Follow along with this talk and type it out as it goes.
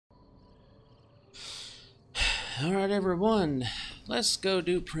Alright everyone, let's go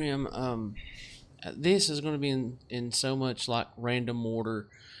do Primm. This is going to be in so much like random order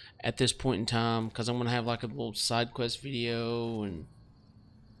at this point in time because I'm going to have like a little side quest video and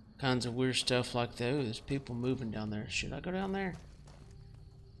kinds of weird stuff like that. Ooh, there's people moving down there. Should I go down there?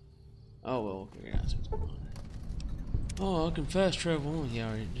 Oh well, we'll figure it out. What's going on. Oh, I can fast travel. Yeah, I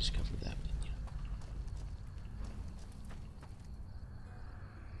already discovered that. But, yeah.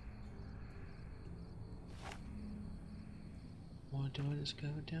 What do I just go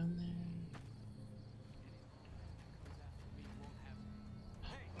down there?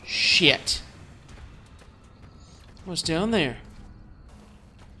 Shit! What's down there?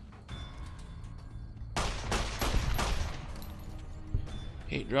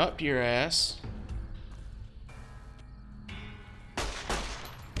 Hey, dropped your ass.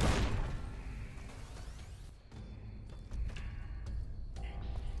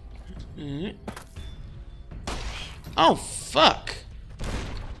 Oh, fuck!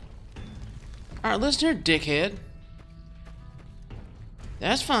 Alright, listen here, dickhead.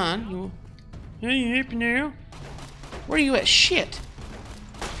 That's fine. You happy now? Where are you at? Shit!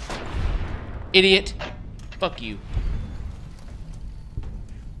 Idiot. Fuck you.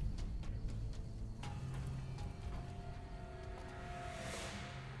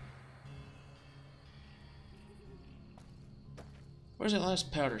 Where's that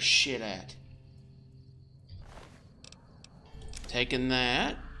last powder shit at? Taking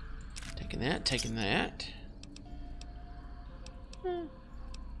that. Taking that, taking that.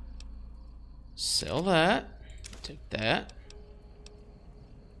 Sell that. Take that.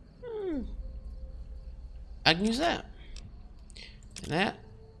 I can use that. And that.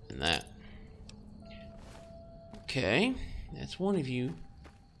 And that. Okay. That's one of you.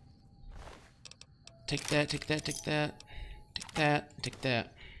 Take that, take that, take that. Take that, take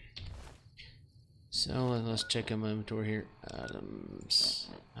that. So let's check out my inventory here. Items.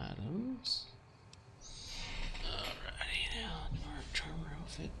 Items. Alrighty now. Charmer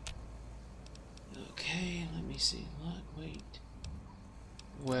outfit. Okay, let me see. Lightweight.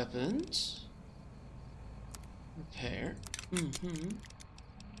 Weapons. Repair.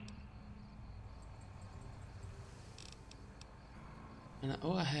 And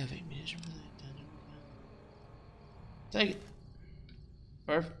I have a miserable. Take it.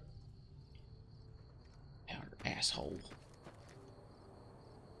 Perfect. Powder asshole.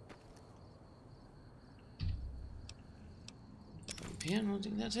 Pen, I'll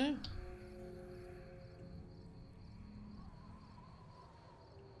take that too.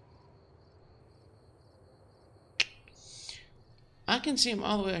 I can see him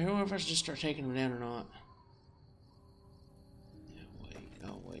all the way out here. I wonder if I should just start taking him down or not. Yeah, wait.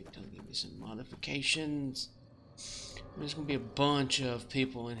 Oh, wait. Don't give me some modifications. There's going to be a bunch of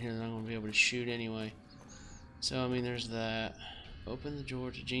people in here that I'm going to be able to shoot anyway. So, I mean, there's that. Open the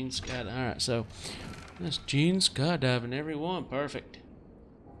door to Gene Scott. Alright, so that's Gene skydiving everyone. Perfect.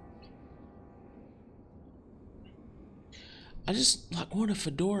 I just like want a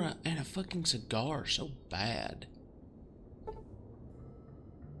fedora and a fucking cigar so bad.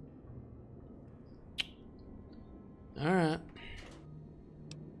 Alright.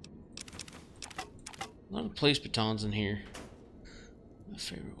 A lot of police batons in here. My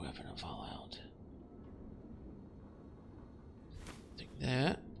favorite weapon of Fallout. Take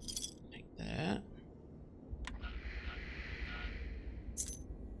that. Take that.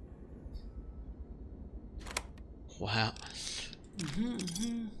 Wow.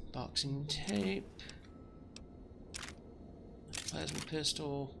 Boxing tape. Plasma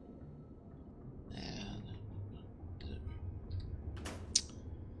pistol.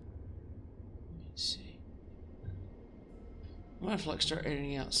 I'm gonna have to like start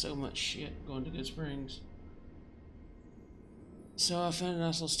editing out so much shit going to Good Springs. So I found a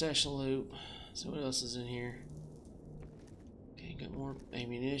nice little stash of loot. So what else is in here? Okay, got more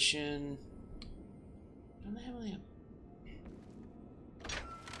ammunition. Don't have any.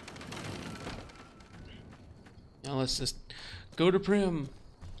 Now let's just go to Primm.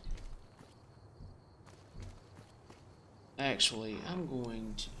 Actually, I'm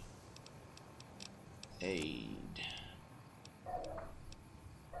going to aid.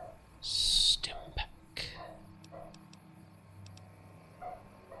 Stim pack.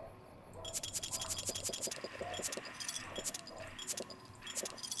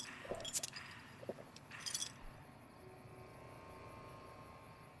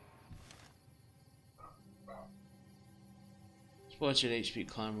 Let's watch that HP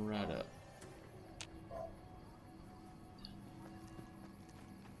climb right up.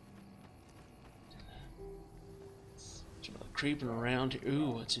 Creeping around here.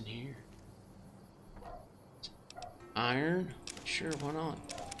 Ooh, what's in here? Iron? Sure, why not?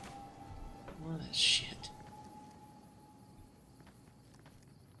 What of that shit?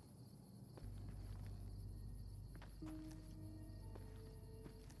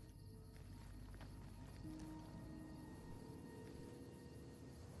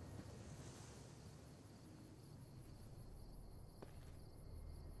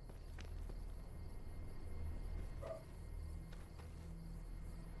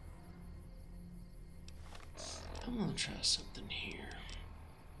 I'm gonna try something here.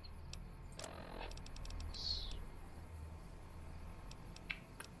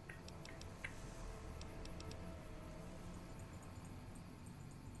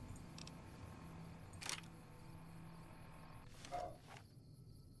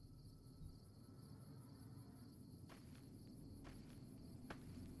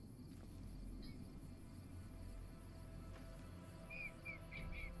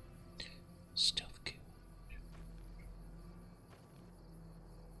 Stealth kill.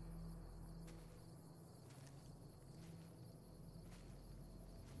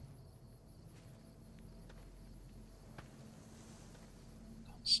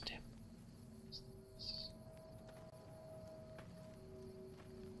 Step.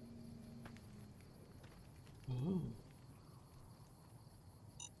 Ooh.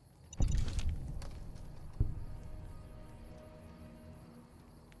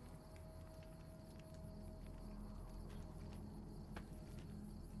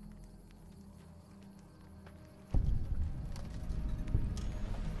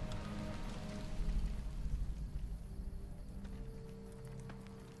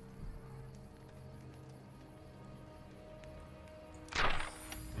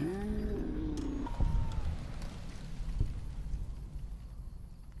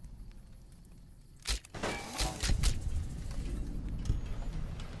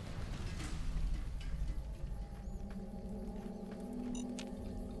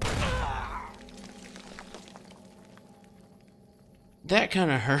 That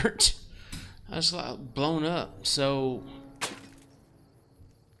kind of hurt. I was like blown up. So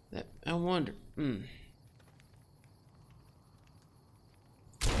that I wonder.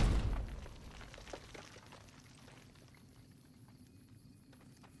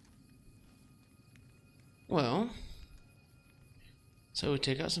 Well, so we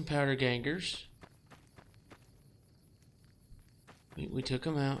took out some powder gangers. We took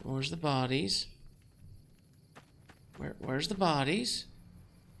them out. Where's the bodies? Where's the bodies?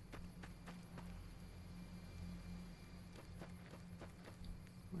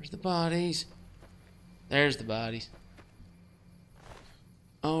 Where's the bodies? There's the bodies.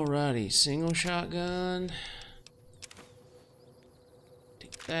 Alrighty, single shotgun.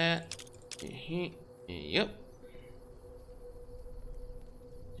 Take that. Yep.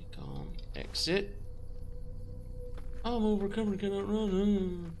 Take on. Exit. I'm overcome and cannot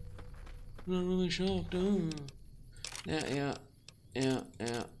run. I'm not really shocked. Yeah.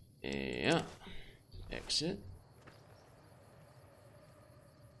 Exit.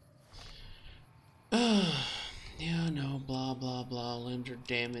 Yeah, no, blah, blah, blah. Limbs are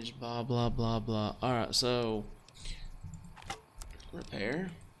damaged, blah, blah, blah, blah. Alright, so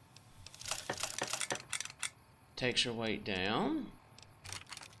repair. Takes your weight down.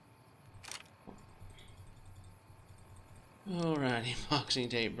 Alrighty, boxing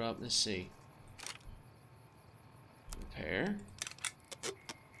tape drop. Let's see. Repair.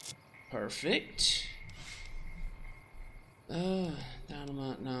 Perfect.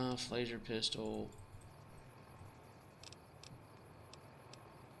 Dynamite knife, laser pistol.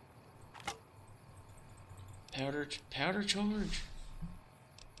 Powder charge.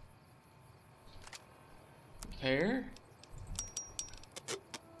 Repair.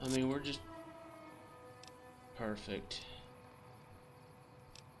 I mean, we're just perfect.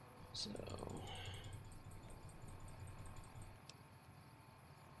 So,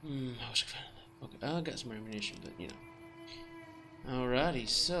 I was okay. I got some ammunition, but you know. Alrighty,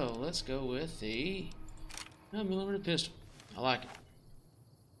 so let's go with the 9mm pistol. I like it.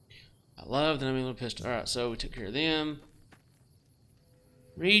 I love the 9mm pistol. Alright, so we took care of them.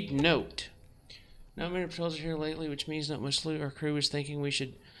 Read note. Not many patrols are here lately, which means not much loot. Our crew was thinking we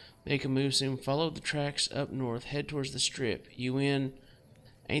should make a move soon. Follow the tracks up north. Head towards the strip. You in?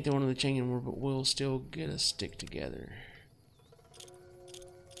 Ain't the one in the chain anymore, but we'll still get a stick together.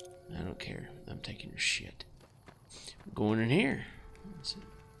 I don't care. I'm taking your shit. I'm going in here. Let's see.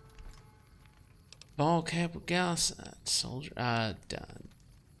 Ball cap with gauss. Soldier. I don't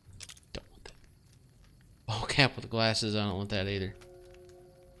want that. Ball cap with glasses. I don't want that either.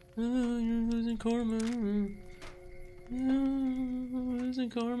 Oh, you're losing karma. Oh, losing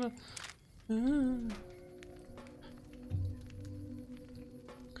karma. Oh.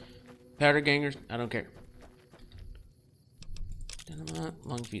 Powder gangers, I don't care. Dynamite,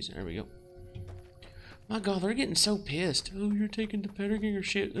 lung fuse, there we go. My God, they're getting so pissed. Oh, you're taking the powder ganger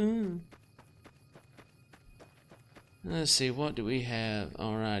shit. Let's see, what do we have?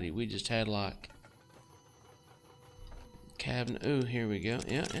 Alrighty, we just had like cabinet. Oh, here we go.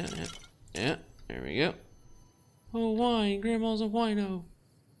 Yeah, there we go. Oh, wine, Grandma's a wino.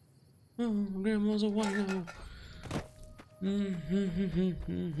 Oh, Grandma's a wino. You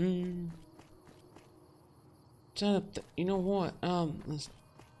know what? Let's.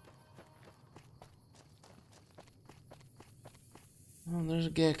 Oh, there's a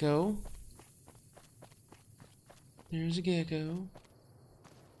gecko. There's a gecko.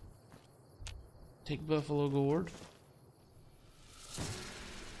 Take buffalo gourd.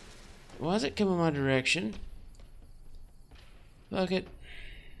 Why is it coming my direction? Fuck it.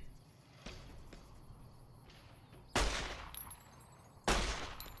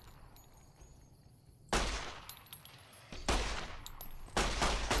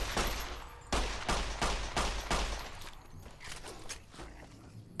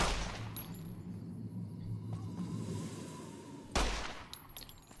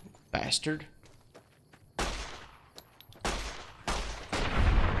 Bastard.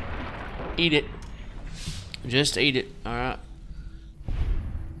 Eat it. Just eat it. Alright.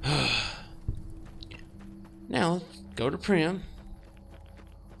 Now, let's go to Primm.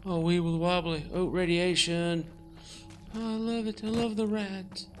 Oh, Weeble Wobbly. Oh, radiation. Oh, I love it. I love the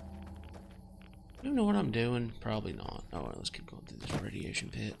rats. I don't know what I'm doing. Probably not. Alright, let's keep going through this radiation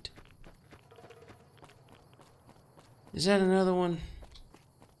pit. Is that another one?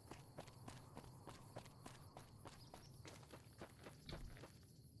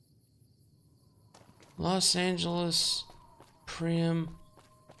 Los Angeles, Primm,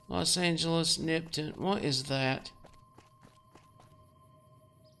 Los Angeles, Nipton. What is that?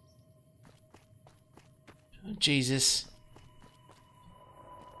 Oh, Jesus.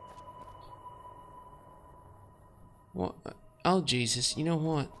 What? Oh, Jesus. You know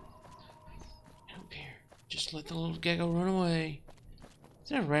what? I don't care. Just let the little gecko run away. Is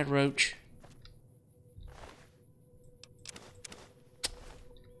that a red roach?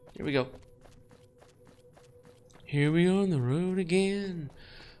 Here we go. Here we are on the road again.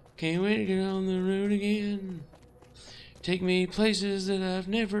 Can't wait to get on the road again. Take me places that I've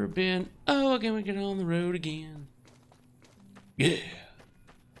never been. Oh, I can't wait to get on the road again. Yeah.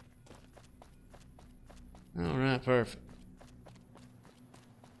 Alright, perfect.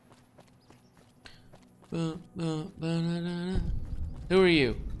 Who are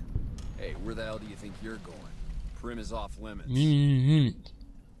you? Hey, where the hell do you think you're going? Primm is off limits.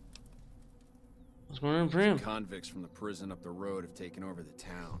 What's going on, Primm? Convicts from the prison up the road have taken over the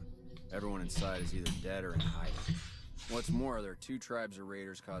town. Everyone inside is either dead or in hiding. What's more, there are 2 tribes of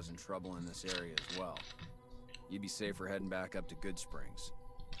raiders causing trouble in this area as well. You'd be safer heading back up to Good Springs.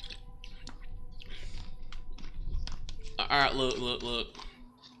 Alright, look.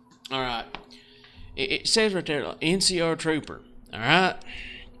 Alright. It says right there, NCR trooper. Alright?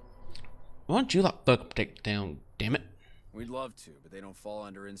 Why don't you fucking take the town, damn it? We'd love to, but they don't fall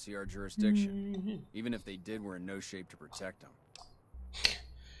under NCR jurisdiction. Even if they did, we're in no shape to protect them.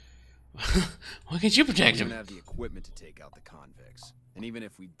 Why can't you protect them? We don't have the equipment to take out the convicts. And even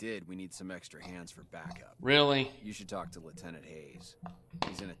if we did, we need some extra hands for backup. Really? You should talk to Lieutenant Hayes.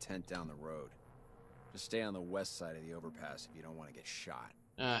 He's in a tent down the road. Just stay on the west side of the overpass if you don't want to get shot.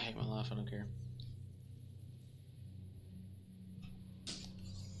 I hate my life, I don't care.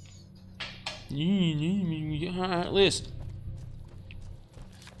 Alright, listen.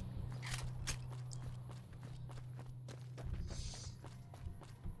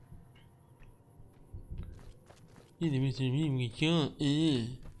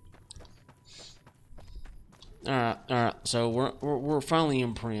 Alright, so we're finally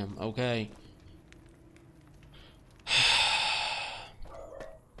in Primm, okay?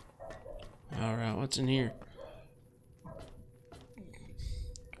 Alright, what's in here?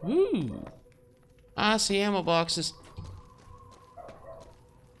 Ooh. I see ammo boxes.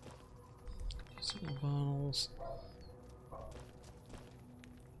 Some bottles.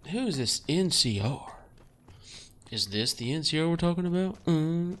 Who is this NCR? Is this the NCR we're talking about?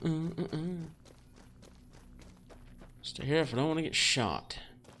 Stay here if I don't want to get shot.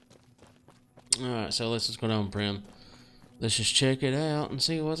 Alright, so let's just go down Primm. Let's just check it out and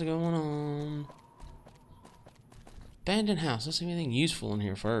see what's going on. Abandoned house. Let's see anything useful in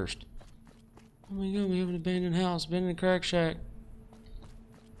here first. Oh my God, we have an abandoned house, abandoned crack shack.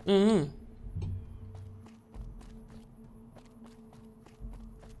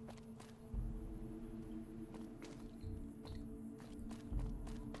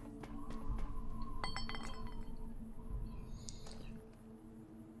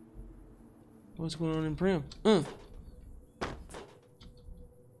 What's going on in Primm?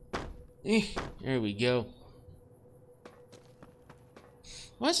 There we go.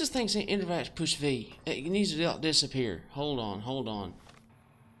 Why is this thing saying Intervats push V? It needs to disappear. Hold on.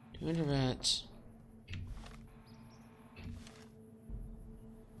 To Intervats.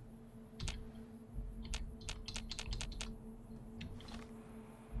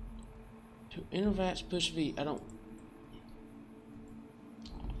 To Intervats push V. I don't.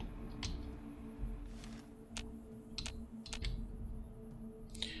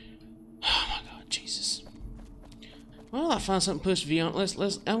 Well, I find something push V on. Let's.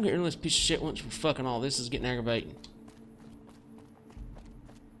 I'm getting rid of this piece of shit once we're fucking all. This is getting aggravating.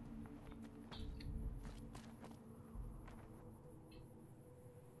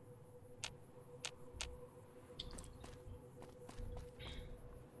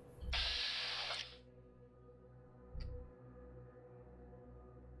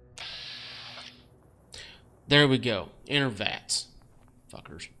 There we go. Intervats.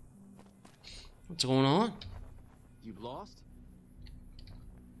 Fuckers. What's going on? You've lost?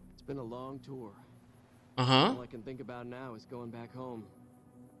 It's been a long tour. Uh-huh. All I can think about now is going back home.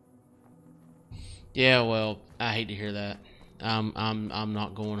 Yeah, well, I hate to hear that. I'm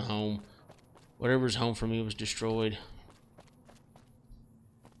not going home. Whatever's home for me was destroyed.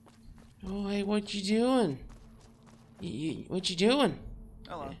 Oh, hey, what you doing? What you doing?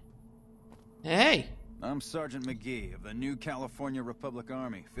 Hello. Hey. I'm Sergeant McGee of the New California Republic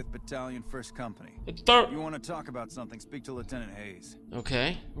Army, 5th Battalion, 1st Company. You want to talk about something, speak to Lieutenant Hayes.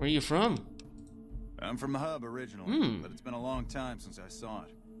 Okay. Where are you from? I'm from the hub originally, but it's been a long time since I saw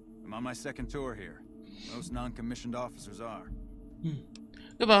it. I'm on my 2nd tour here. Most non-commissioned officers are.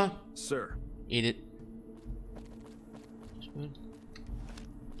 Goodbye. Sir. Eat it.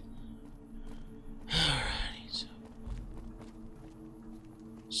 Alrighty,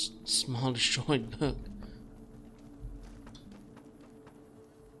 so small destroyed book.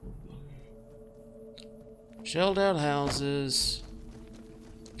 Shelled out houses.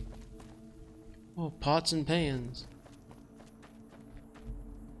 Oh, pots and pans.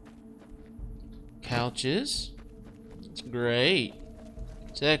 Couches. It's great.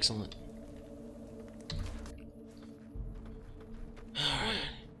 It's excellent.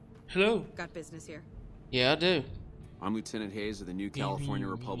 Hello. Got business here? Yeah, I do. I'm Lieutenant Hayes of the New California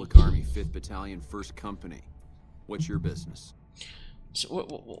Republic Army, 5th Battalion, 1st Company. What's your business? So,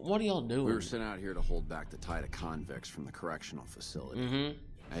 what are y'all doing? We were sent out here to hold back the tide of convicts from the correctional facility.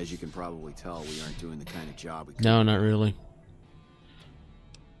 As you can probably tell, we aren't doing the kind of job we could. No, not really.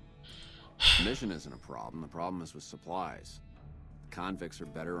 The mission isn't a problem. The problem is with supplies. The convicts are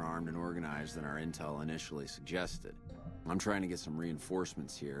better armed and organized than our intel initially suggested. I'm trying to get some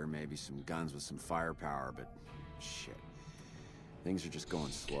reinforcements here, maybe some guns with some firepower, but shit. Things are just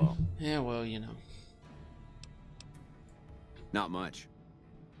going slow. Yeah, well, you know. Not much.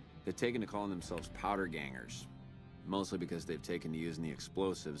 They've taken to calling themselves powder gangers. Mostly because they've taken to using the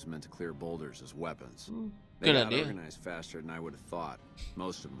explosives meant to clear boulders as weapons. They got organized faster than I would have thought.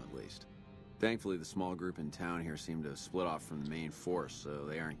 Most of them, at least. Thankfully, the small group in town here seem to have split off from the main force, so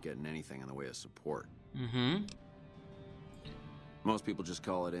they aren't getting anything in the way of support. Most people just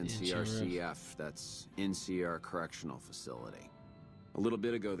call it NCRCF. That's NCR Correctional Facility. A little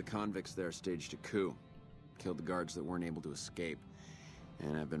bit ago, the convicts there staged a coup. Killed the guards that weren't able to escape.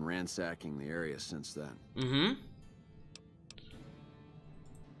 And I've been ransacking the area since then.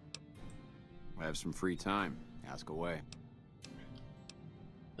 I have some free time. Ask away.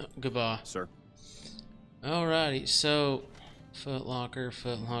 Goodbye. Sir. Alrighty, so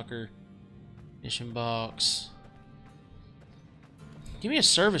Footlocker, mission box. Give me a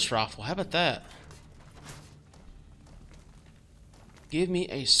service rifle. How about that? Give me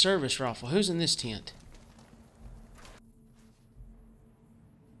a service rifle. Who's in this tent?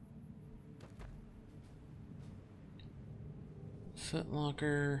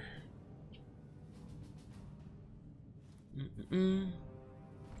 Footlocker.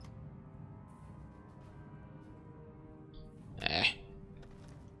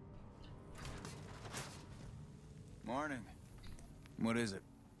 Morning. What is it?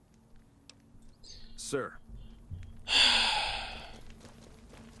 Sir.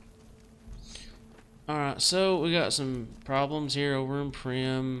 Alright, so we got some problems here over in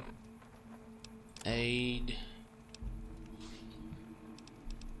Primm. Aid.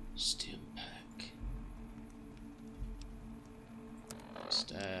 Stim pack.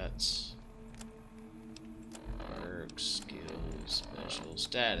 Stats. Work, skills, special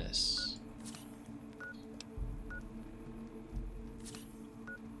status.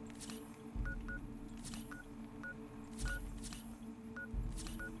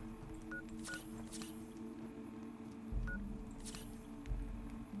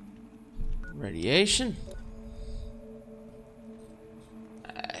 Radiation.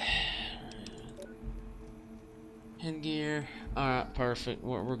 Headgear. Alright, perfect.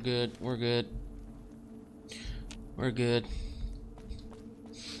 We're good. We're good. We're good.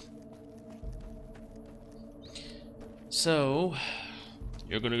 So,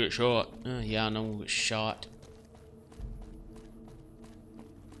 you're gonna get shot. Yeah, I know we'll get shot.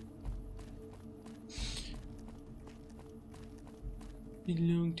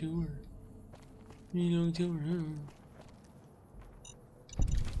 Belong to her. Belong to her, huh?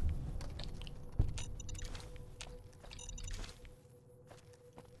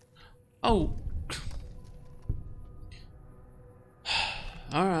 Oh.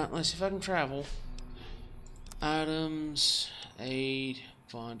 Alright, let's see if I can travel. Items, aid,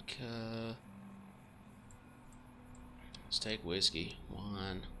 vodka. Let's take whiskey,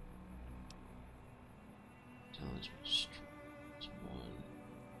 wine. One.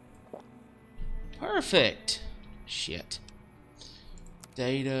 Perfect. Shit.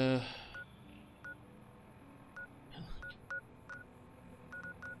 Data.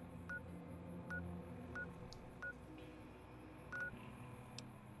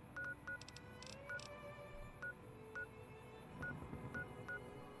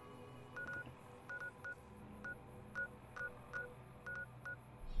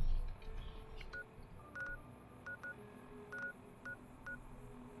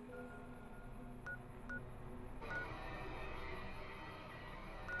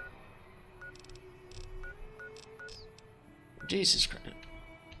 Jesus Christ.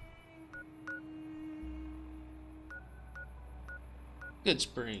 Good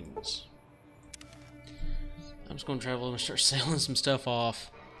Springs. I'm just gonna travel and start selling some stuff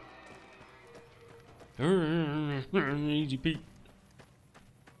off. Easy Pete.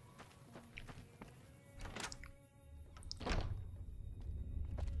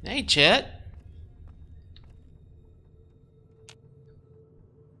 Hey, Chet.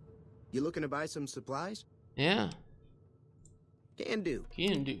 You looking to buy some supplies? Yeah. Can do.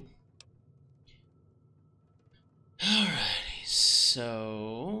 Can do. Alrighty,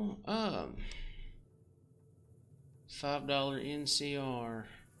 so $5 NCR.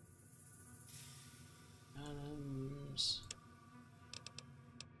 Items.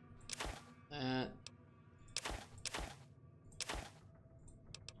 That.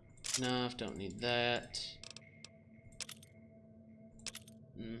 Knife, don't need that.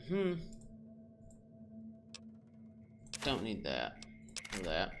 Don't need that. Or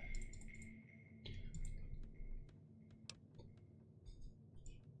that.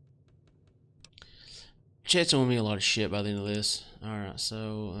 Chet's owing me a lot of shit by the end of this. Alright,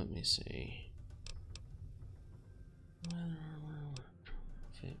 so let me see.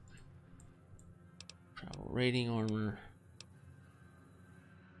 Travel rating armor.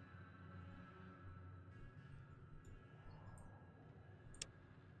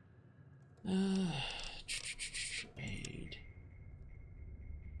 Aid.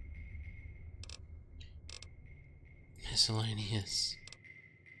 Miscellaneous.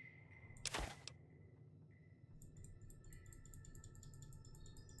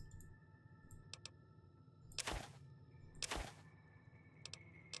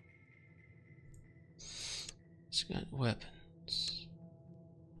 It's got weapons.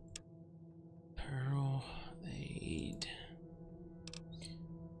 Pearl aid.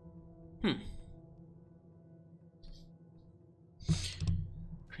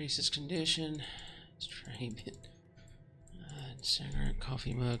 Increases condition. Let's trade it. Cigarette,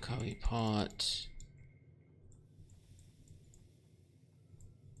 coffee mug, coffee pot.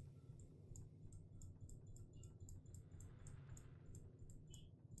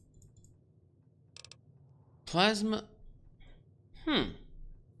 Plasma.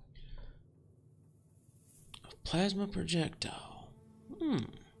 Plasma projectile.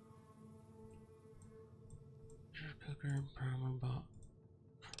 Cooker, primer box.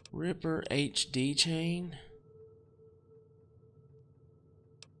 Ripper HD chain.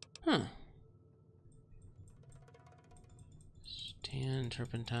 10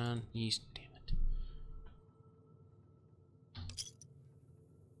 turpentine yeast. Damn it.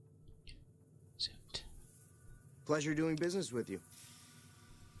 Zipped. Pleasure doing business with you.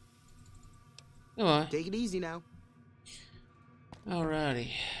 Goodbye. Take it easy now.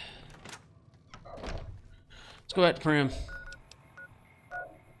 Alrighty. Let's go back to Primm.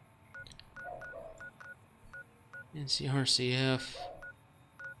 NCRCF.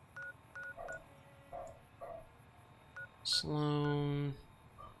 Sloan.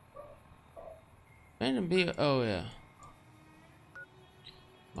 Random B. Oh, yeah.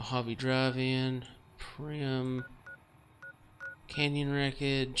 Mojave Drive-In. Primm. Canyon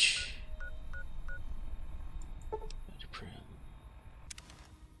Wreckage.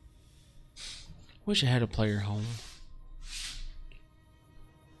 Wish I had a player home.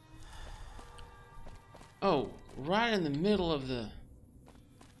 Oh, right in the middle of the...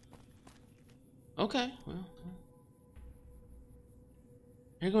 Okay, well.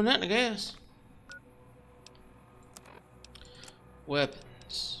 Here go nothing, I guess.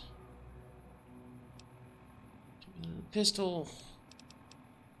 Weapons. Pistol.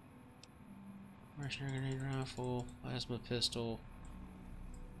 Mercenary grenade rifle. Plasma pistol.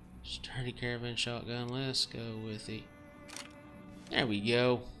 Sturdy caravan shotgun. Let's go with it. There we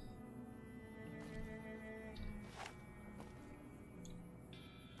go.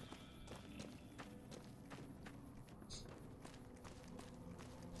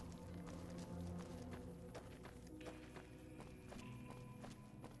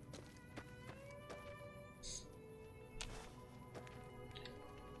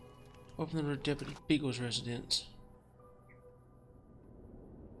 Open the Deputy Beagle's residence.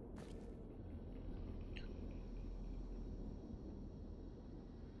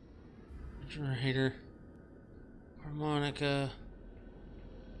 Generator. Harmonica.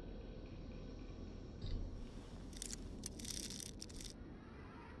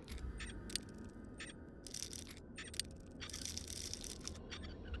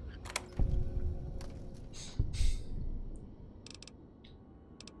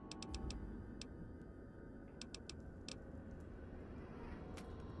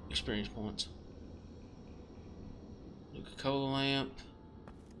 Experience points. Coca-Cola lamp.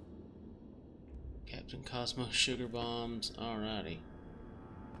 Captain Cosmo sugar bombs. Alrighty.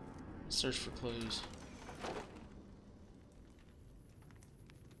 Search for clues.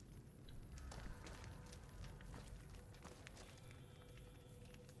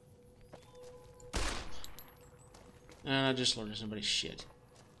 And I just learned somebody's shit.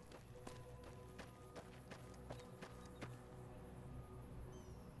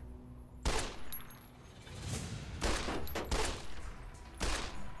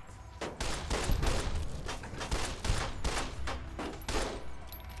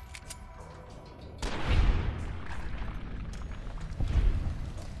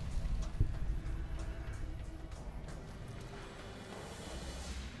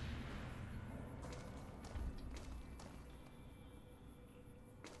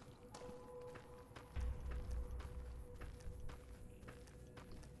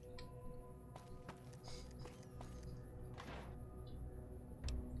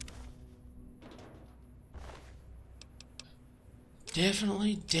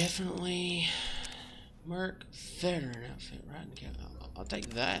 Definitely Merc veteran outfit, right? I'll take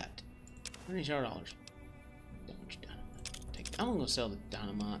that. $100. I'm gonna sell the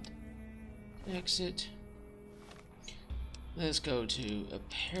dynamite. Exit. Let's go to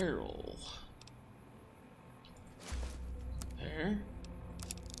apparel. There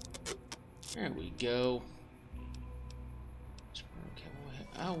we go.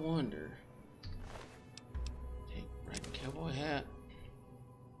 I wonder. Take right cowboy hat.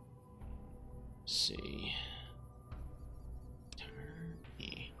 See. Turn.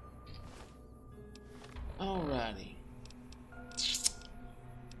 Yeah. Alrighty.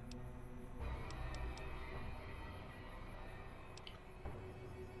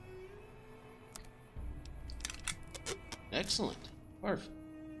 Excellent. Perfect.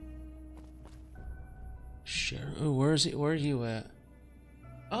 Sure. Oh, where's it? Where are you at?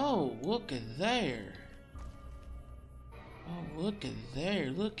 Oh, look at there. Oh, look at there.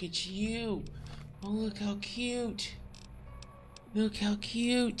 Look at you. Oh, look how cute. Look how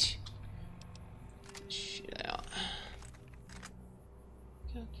cute. Shit out.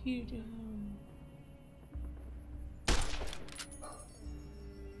 Look how cute.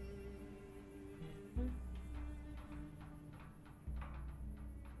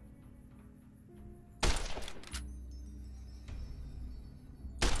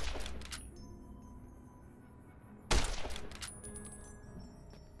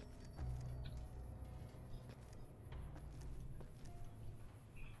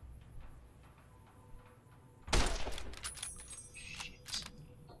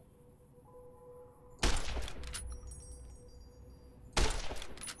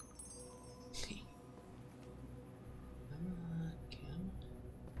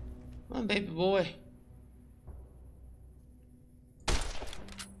 Come on, baby boy.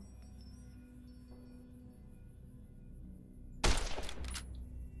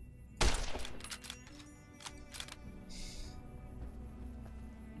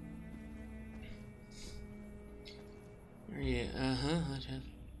 Yeah, I'd have.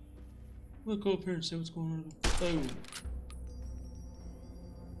 We'll go up here and see what's going on. Boom.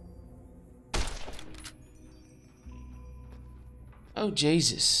 Oh,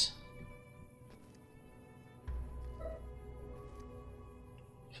 Jesus.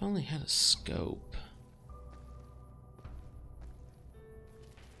 If I only had a scope.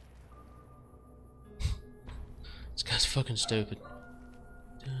 This guy's fucking stupid.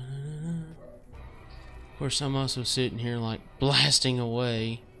 Of course, I'm also sitting here like blasting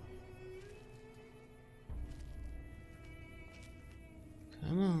away.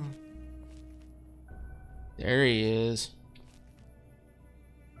 Come on. There he is.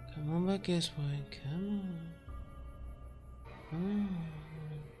 Come on back this way. Come on. Come on.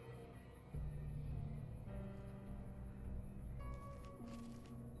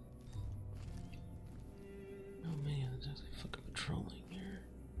 Oh man, there's actually fucking patrolling here.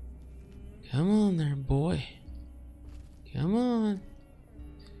 Come on there, boy. Come on.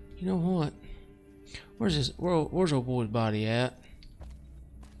 You know what? Where's old boy's body at?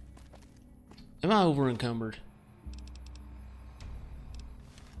 Am I over encumbered?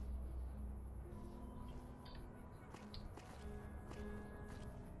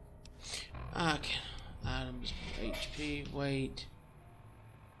 I can items, HP, weight.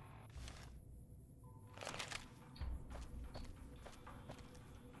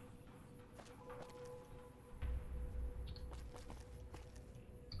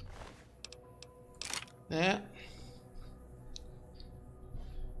 That.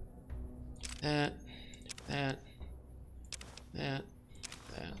 That. That. That.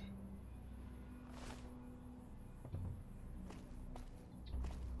 That.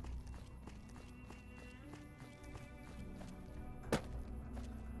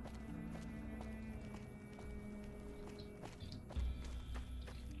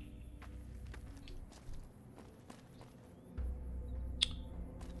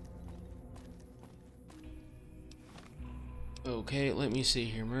 Okay, let me see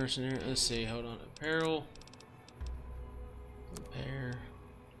here. Mercenary, let's see, hold on. Apparel. Repair.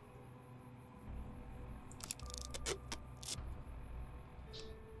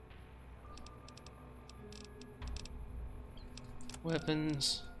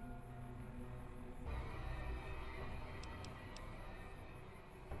 Weapons.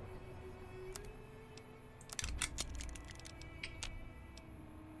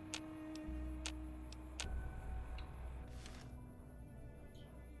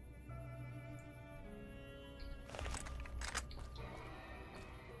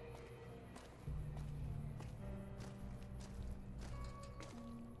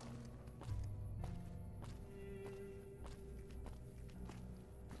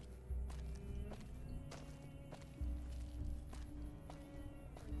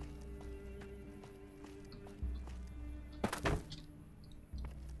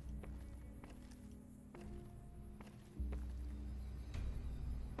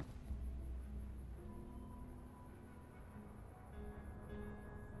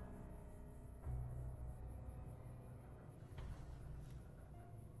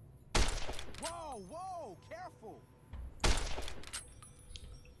 Whoa, careful!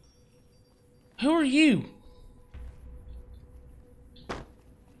 Who are you?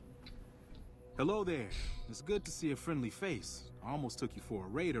 Hello there. It's good to see a friendly face. I almost took you for a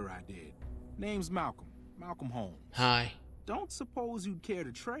raider, I did. Name's Malcolm. Malcolm Holmes. Hi. Don't suppose you'd care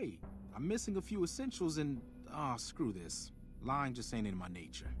to trade. I'm missing a few essentials and... screw this. Lying just ain't in my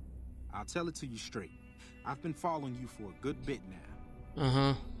nature. I'll tell it to you straight. I've been following you for a good bit now.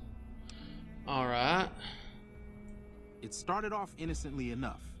 Uh-huh. Alright. It started off innocently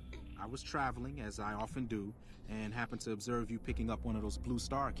enough. I was traveling, as I often do, and happened to observe you picking up one of those blue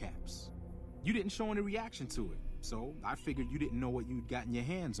star caps. You didn't show any reaction to it, so I figured you didn't know what you'd gotten your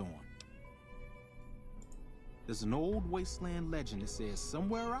hands on. There's an old wasteland legend that says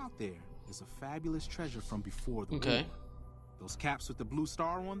somewhere out there is a fabulous treasure from before the war. Those caps with the blue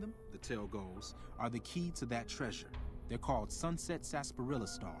star on them, the tale goes, are the key to that treasure. They're called sunset sarsaparilla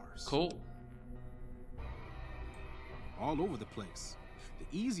stars. Cool. All over the place. The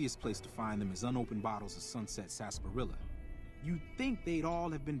easiest place to find them is unopened bottles of sunset sarsaparilla. You'd think they'd all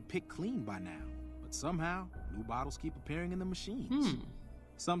have been picked clean by now, but somehow, new bottles keep appearing in the machines.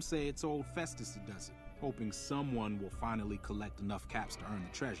 Some say it's old Festus who does it, hoping someone will finally collect enough caps to earn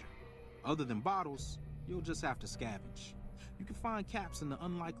the treasure. Other than bottles, you'll just have to scavenge. You can find caps in the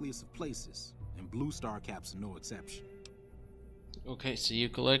unlikeliest of places, and blue star caps are no exception. Okay, so you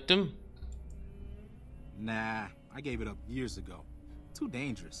collect them? Nah, I gave it up years ago. Too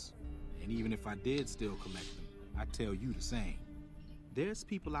dangerous. And even if I did still collect them, I'd tell you the same. There's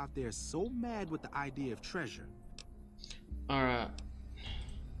people out there so mad with the idea of treasure. Alright.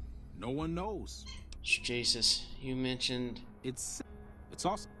 No one knows. Jesus, you mentioned... It's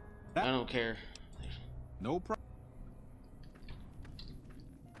awesome. I don't care. No problem.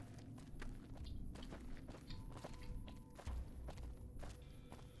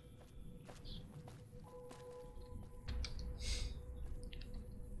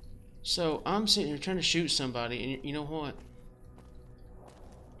 So I'm sitting here trying to shoot somebody, and you know what?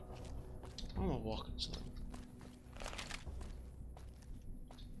 Why am I walking slow?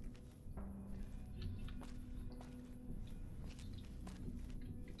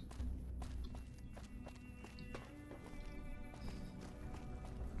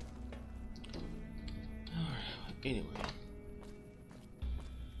 Anyway.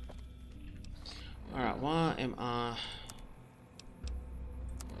 Alright, why am I...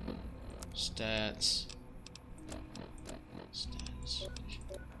 Stats.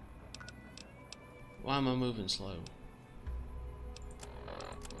 Why am I moving slow?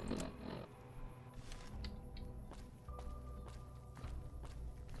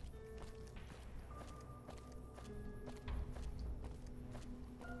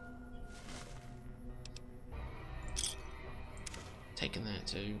 Taking that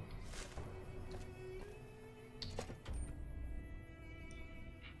too.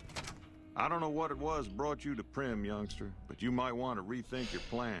 I don't know what it was brought you to Primm, youngster, but you might want to rethink your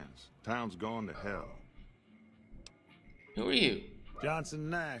plans. Town's gone to hell. Who are you? Johnson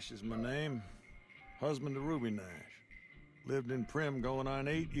Nash is my name. Husband to Ruby Nash. Lived in Primm going on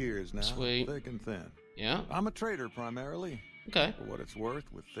 8 years now. Sweet. Thick and thin. Yeah? I'm a trader primarily. Okay. For what it's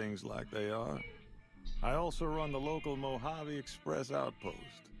worth with things like they are. I also run the local Mojave Express outpost.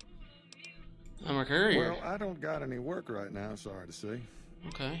 I'm a courier. Well, I don't got any work right now, sorry to say.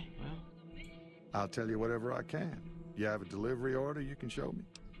 Okay, well. I'll tell you whatever I can. You have a delivery order you can show me?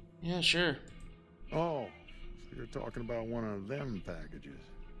 Yeah, sure. Oh, so you're talking about one of them packages.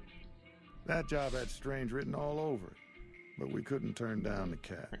 That job had strange written all over it, but we couldn't turn down the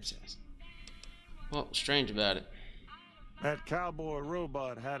cash. Princess. What's strange about it? That cowboy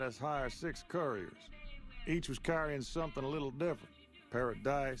robot had us hire 6 couriers. Each was carrying something a little different. Pair of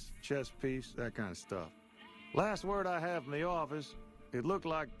dice, chess piece, that kind of stuff. Last word I have from the office, it looked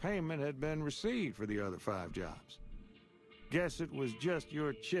like payment had been received for the other 5 jobs. Guess it was just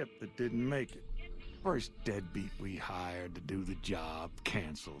your chip that didn't make it. First deadbeat we hired to do the job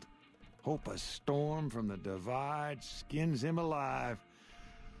canceled. Hope a storm from the divide skins him alive.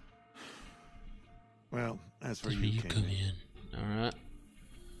 Well, that's where you came in. Alright.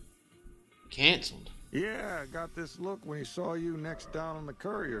 Cancelled. Yeah, I got this look when he saw you next down on the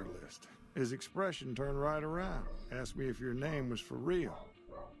courier list. His expression turned right around. Asked me if your name was for real.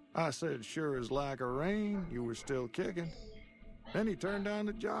 I said, sure as like a rain, you were still kicking. Then he turned down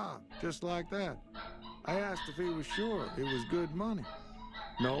the job, just like that. I asked if he was sure it was good money.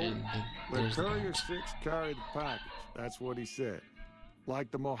 No, let Courier 6 carry the package. That's what he said.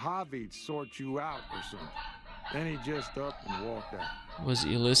 Like the Mojave'd sort you out or something. Then he just up and walked out. Was it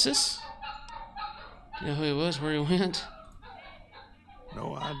Ulysses? You know who he was, where he went?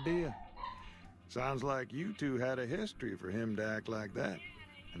 No idea. Sounds like you two had a history for him to act like that.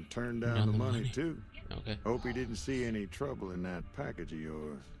 And turn down the money too. Okay. Hope he didn't see any trouble in that package of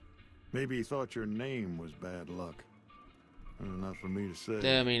yours. Maybe he thought your name was bad luck. Not for me to say.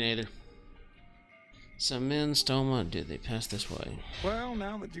 Yeah, me neither. Some men stole my... Did they pass this way? Well,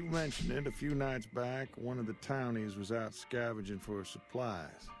 now that you mention it, a few nights back, one of the townies was out scavenging for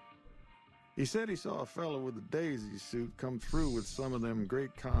supplies. He said he saw a fellow with a daisy suit come through with some of them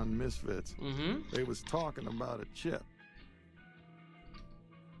Great Con misfits. Mm-hmm. They was talking about a chip.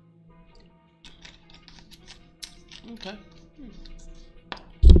 Okay.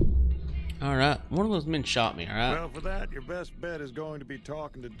 Alright, one of those men shot me, alright? Well, for that, your best bet is going to be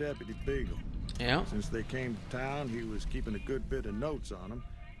talking to Deputy Beagle. Yeah? Since they came to town, he was keeping a good bit of notes on them,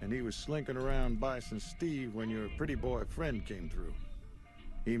 and he was slinking around Bison Steve when your pretty boy friend came through.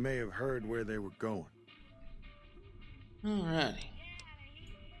 He may have heard where they were going. Alrighty.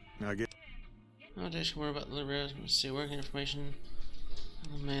 Now get... I'll just worry about the delivery. Let's see, working information.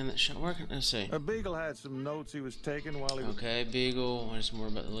 The man that shot working. Let's see. Beagle had some notes he was taking while he was... Okay, Beagle. Want some more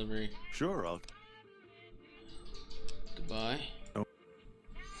about the delivery? Sure, I'll... Goodbye. Oh.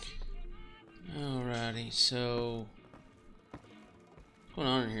 Alrighty, so... What's going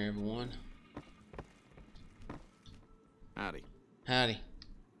on in here, everyone? Howdy. Howdy.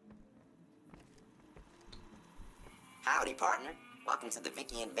 Howdy, partner. Welcome to the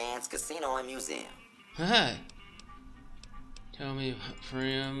Vicky and Vance Casino and Museum. Hi. Tell me about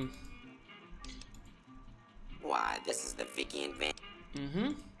Primm. Why, this is the Vicky and Vance.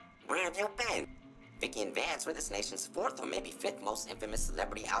 Mm-hmm. Where have you been? Vicky and Vance were this nation's 4th or maybe 5th most infamous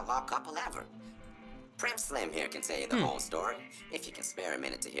celebrity outlaw couple ever. Primm Slim here can tell you the whole story, if you can spare a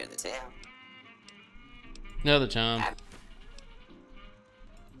minute to hear the tale. Another time.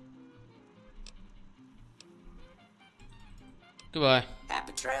 Goodbye.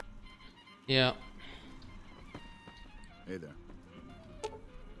 Happy trail. Yeah. Hey there.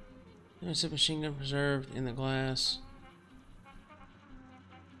 There's a machine gun preserved in the glass.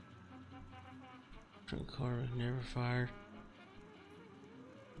 Trunk car never fired.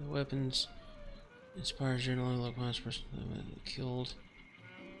 The weapons inspires generally like one person killed.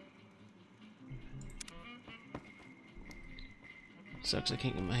 Sucks I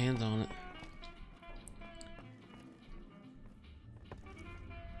can't get my hands on it.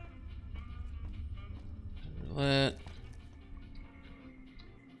 Roulette.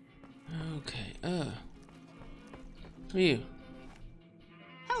 Okay, who are you?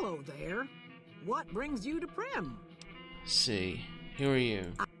 Hello there. What brings you to Primm? Let's see. Who are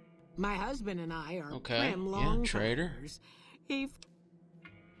you? My husband and I are Okay, Primm yeah, long trader.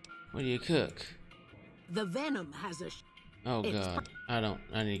 What do you cook? The venom has a Oh god,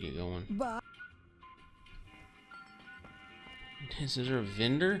 I need to get going. But Is there a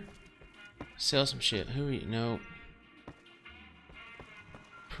vendor? Sell some shit. Who are you? No.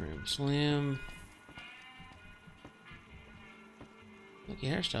 Primm Slim. Lucky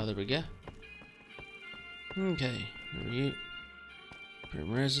hairstyle, there we go. Okay, who are you?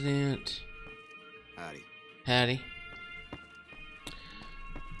 Primm Resident. Howdy. Hattie.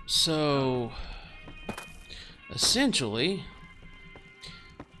 So, essentially,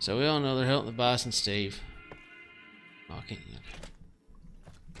 so we all know they're helping the Bison Steve. Oh, I can't. Okay.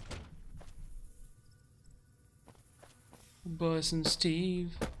 Bison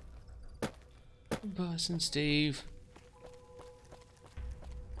Steve. Bison Steve.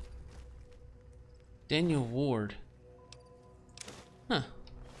 Daniel Ward. Huh.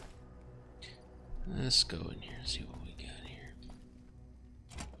 Let's go in here and see what we got here.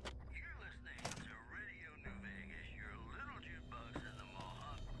 You're listening to Radio New Vegas, your little jukebox in the mall.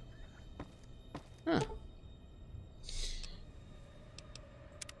 Huh.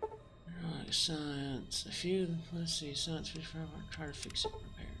 Right, science. A few, let's see, science 55. I'll try to fix it,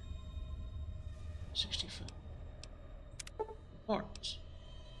 repair. 65. Parts.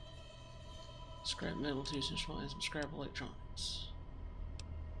 Scrap metal, 2 cents, and scrap electronics.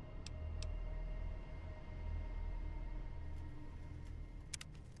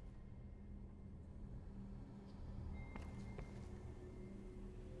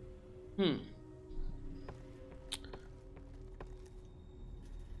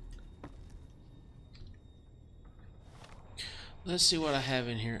 Let's see what I have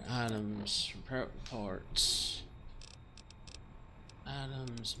in here. Items, parts.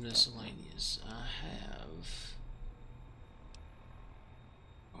 Items, miscellaneous. I have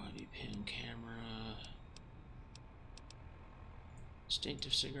bobby pin, camera,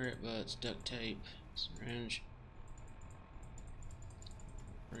 distinctive cigarette butts, duct tape, syringe,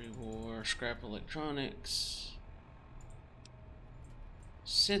 pre-war, scrap electronics,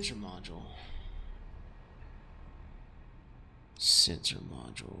 sensor module. Sensor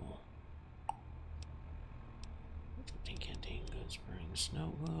module. Canteen, good spring,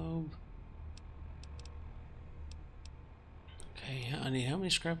 snow globe. Okay, I need how many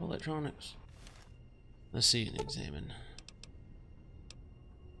scrap electronics? Let's see and examine.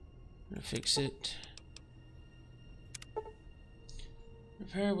 I'm gonna fix it.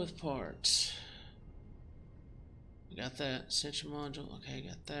 Repair with parts. Got that sensor module. Okay,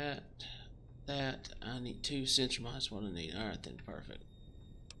 got that. That I need 2 sensor modules. What I need. All right, then perfect.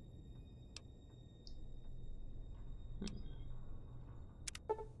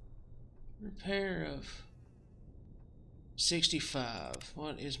 Repair of 65.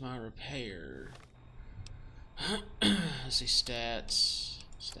 What is my repair? Let's see, stats,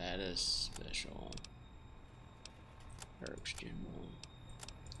 status, special, perks, general.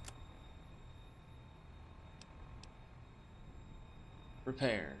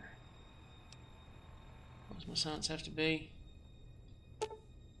 Repair. What does my science have to be?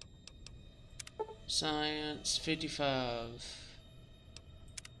 Science 55.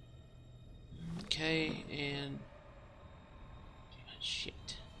 Okay, and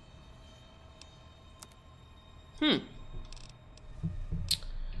shit.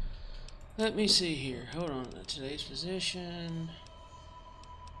 Let me see here. Hold on. Today's position.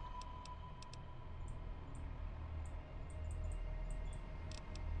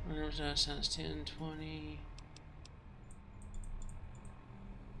 Whatever's that sounds 10, 20.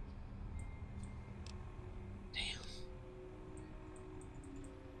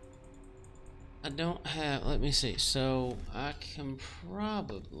 I don't have, let me see, so I can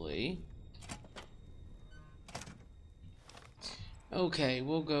probably, okay,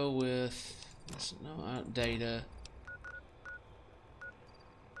 we'll go with, no, data.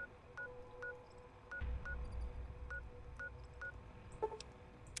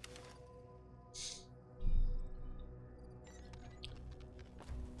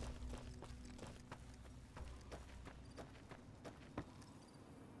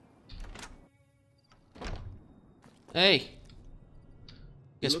 Hey.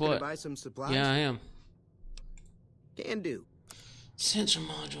 Guess You looking what? to buy some supplies? Yeah, I am. Can do. Sensor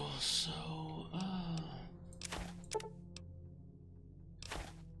module. So,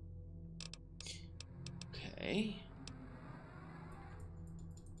 okay.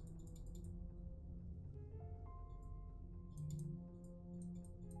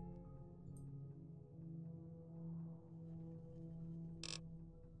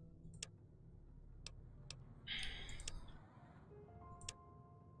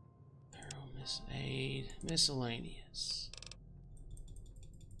 Miss Aid, miscellaneous.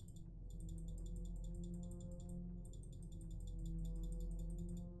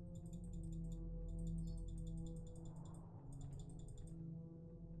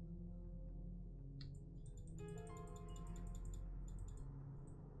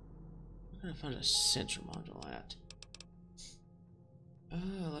 I'm gonna find a sensor module at.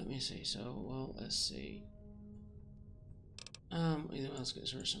 Let me see. So, well, let's see. Let's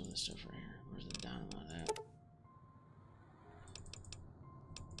get rid of some of this stuff right here. Where's the dynamite at?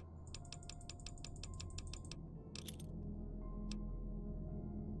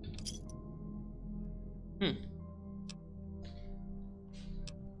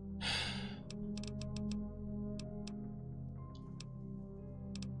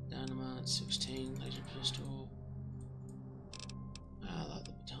 Dynamite, 16, laser pistol. I like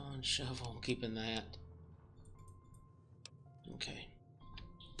the baton, shovel, I'm keeping that. Okay.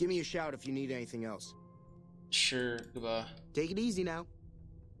 Give me a shout if you need anything else. Sure, goodbye. Take it easy now.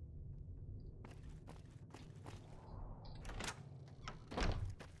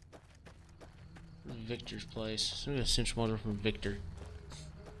 Victor's place. So we got a central module from Victor.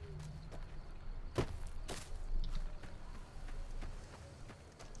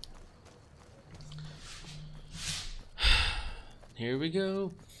 Here we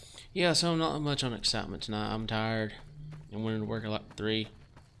go. Yeah, so I'm not much on excitement tonight. I'm tired. I'm wanting to work at like 3.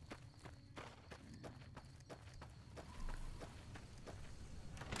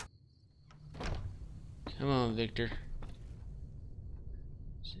 Come on, Victor.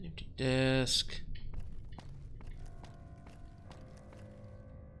 It's an empty desk.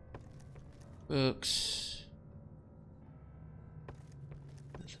 Books.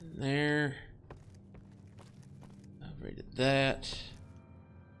 Nothing there. I've rated that.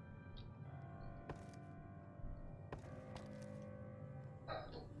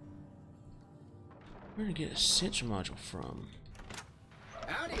 Where did I get a sensor module from?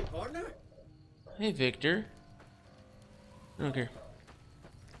 Howdy, partner. Hey, Victor. I don't care.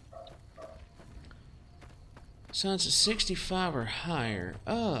 Sounds at 65 or higher.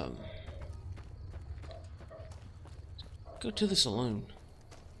 Go to the saloon.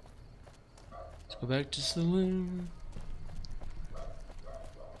 Let's go back to the saloon.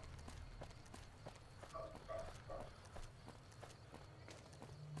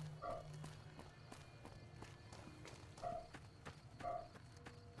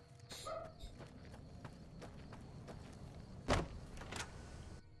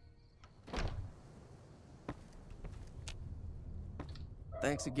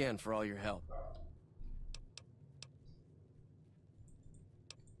 Thanks again for all your help.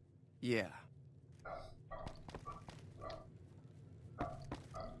 Yeah.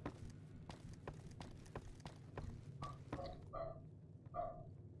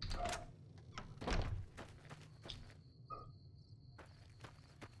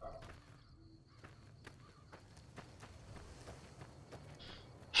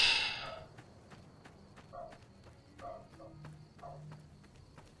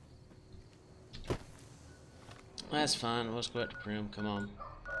 That's fine. Let's go back to Primm. Come on.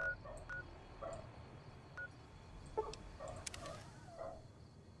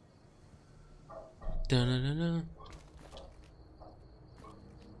 Da-na-na-na.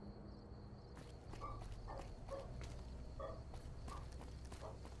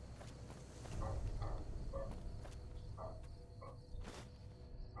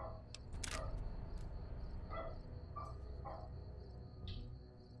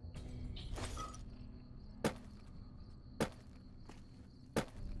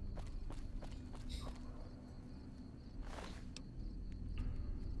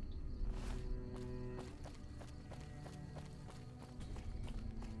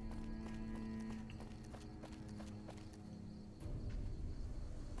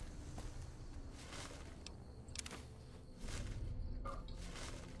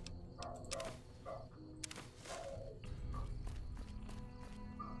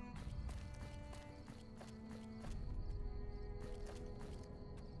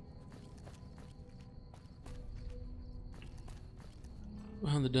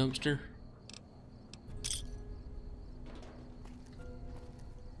 Behind the dumpster.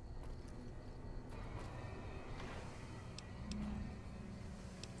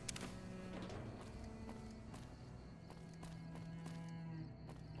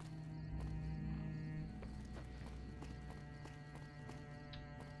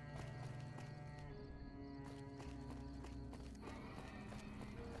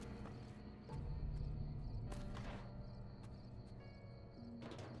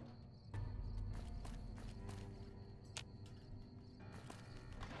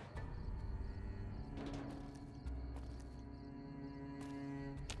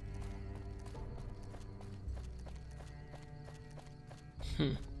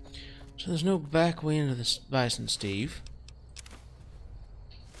 So there's no back way into this Bison, Steve.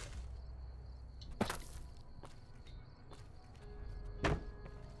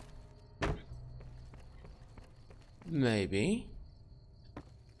 Maybe.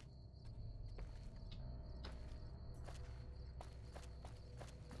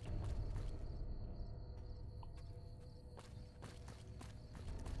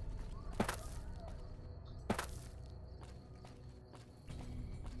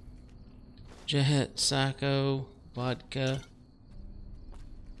 Jet, Psycho, vodka,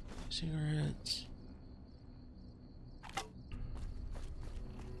 cigarettes.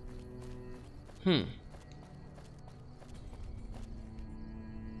 I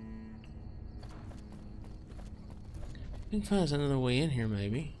can find another way in here,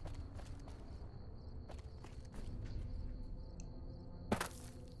 maybe.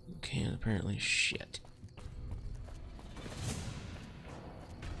 Can't apparently. Shit.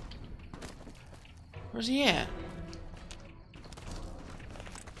 Where's he at?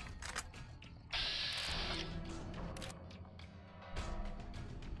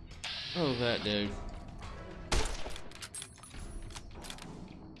 Oh, that dude.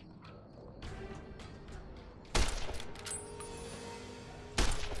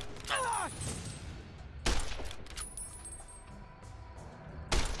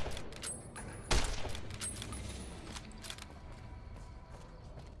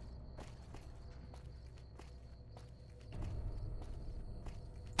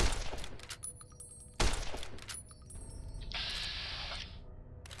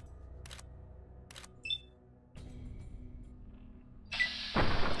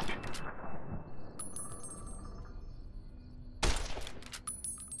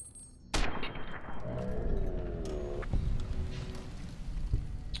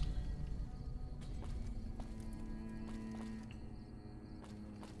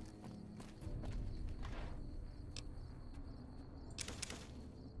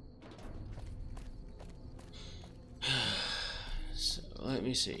 So let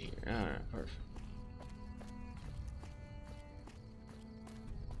me see here. Alright, perfect.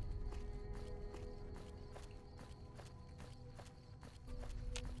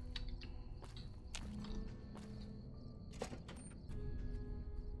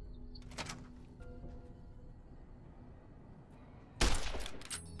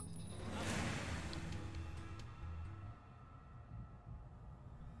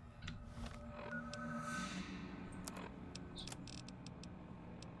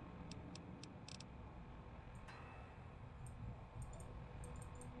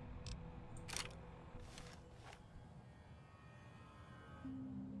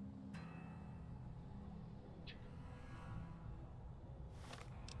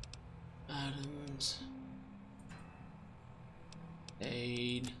 Items.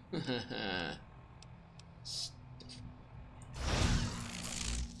 Aid.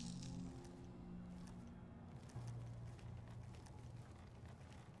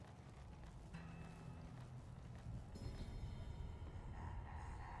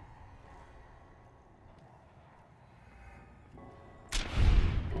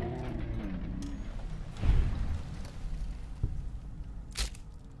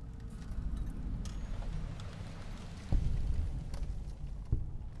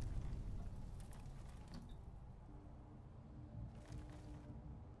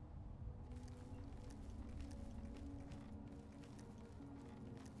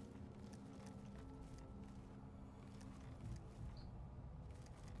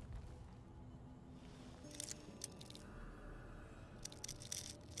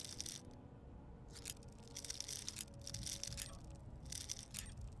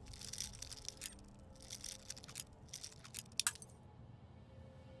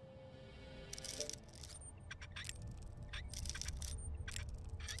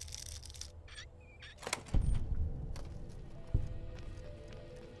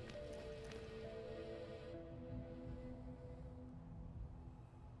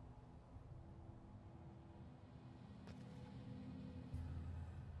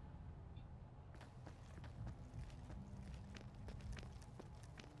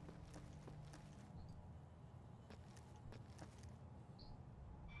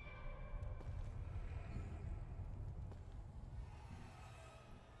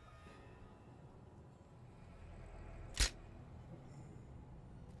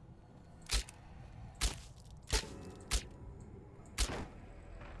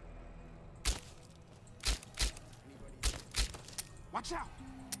 Watch out!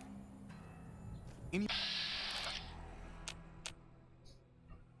 Anybody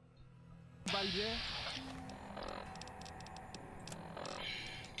there?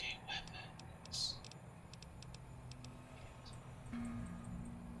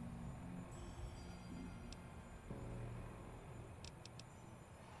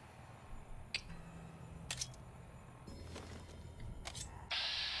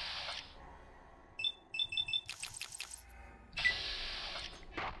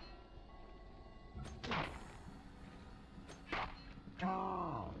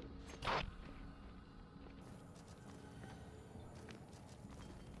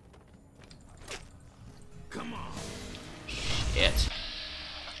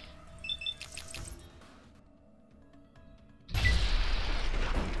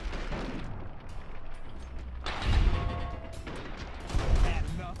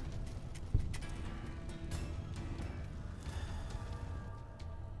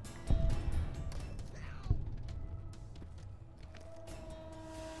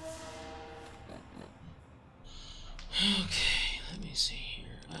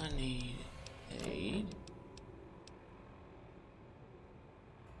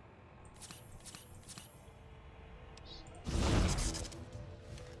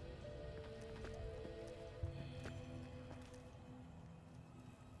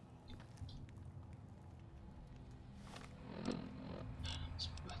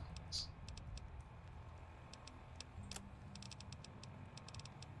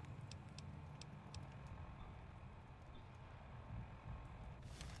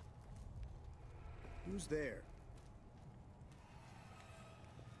 Who's there?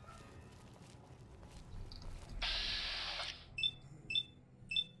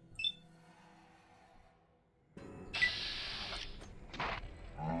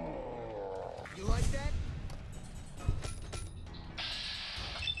 You like that?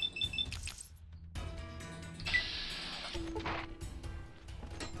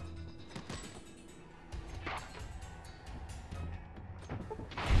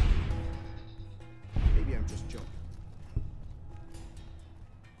 Maybe I'm just joking.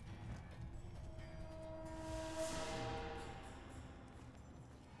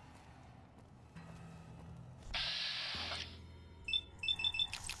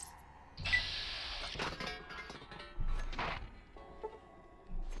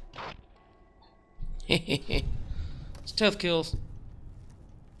 It's tough kills.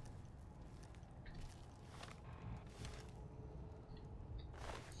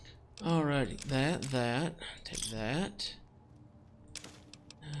 Alrighty, that, take that,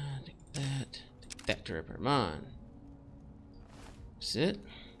 take that to repair mine. Sit.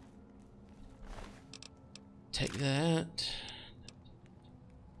 Take that.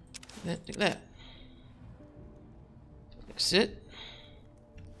 Take that. Sit.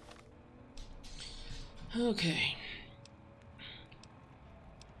 Okay.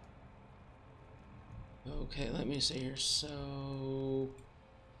 Okay, let me see here. So,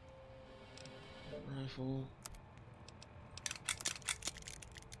 rifle.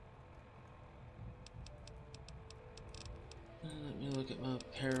 Let me look at my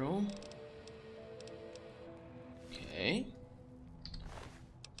apparel. Okay.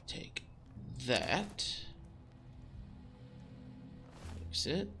 Take that. Fix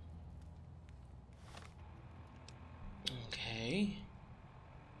it. Okay.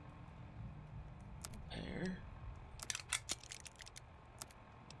 Repair.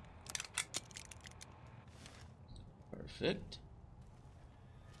 Perfect.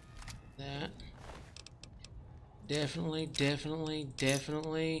 That. Definitely.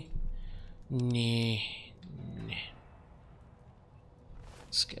 Nah.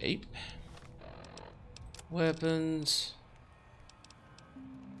 Escape. Weapons.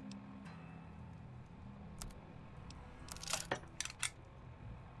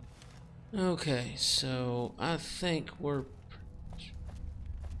 Okay, so I think we're...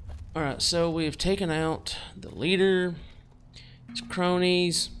 Alright, so we've taken out the leader, his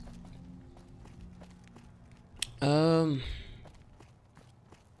cronies.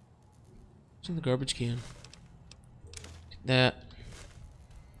 It's in the garbage can. That.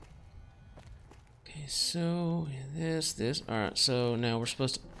 Okay, so this. Alright, so now we're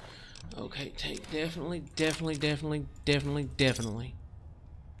supposed to... Okay, take definitely.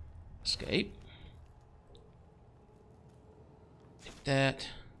 Escape. Take that.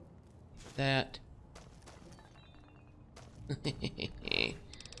 Take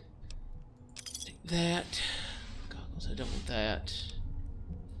that. Goggles, I don't want that.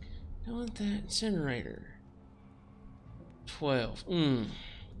 Don't want that. Incinerator. 12.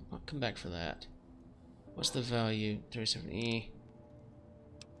 I'll come back for that. What's the value? 37E.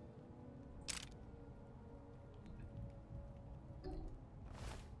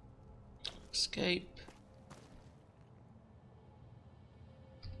 Escape.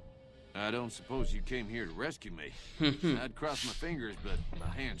 I don't suppose you came here to rescue me. I'd cross my fingers, but my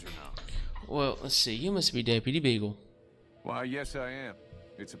hands are numb. Well, let's see. You must be Deputy Beagle. Why, yes, I am.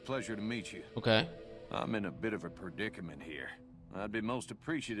 It's a pleasure to meet you. Okay. I'm in a bit of a predicament here. I'd be most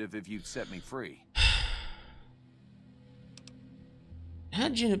appreciative if you'd set me free.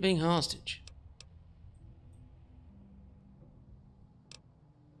 How'd you end up being hostage?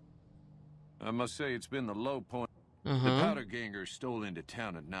 I must say it's been the low point. The powder gangers stole into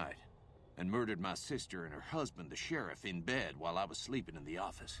town at night and murdered my sister and her husband, the sheriff, in bed while I was sleeping in the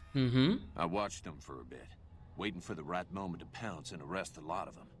office. I watched them for a bit, waiting for the right moment to pounce and arrest the lot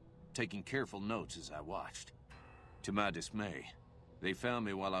of them, taking careful notes as I watched. To my dismay, they found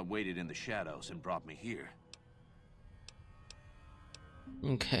me while I waited in the shadows and brought me here.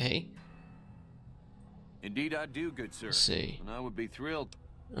 Okay. Indeed I do, good sir. Let's see. And I would be thrilled.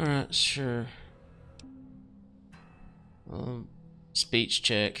 Alright, sure. Speech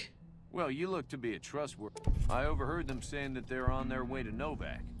check. Well, you look to be a trustworthy. I overheard them saying that they're on their way to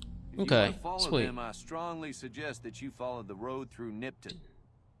Novak. If you Okay, want to follow sweet. them, I strongly suggest that you follow the road through Nipton.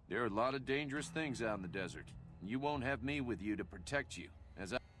 There are a lot of dangerous things out in the desert. You won't have me with you to protect you,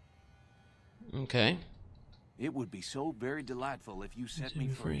 as I... Okay. It would be so very delightful if you set me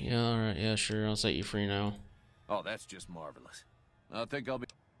free. Yeah, alright, yeah, sure. I'll set you free now. Oh, that's just marvelous. I think I'll be...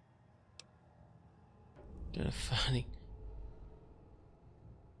 Gotta find.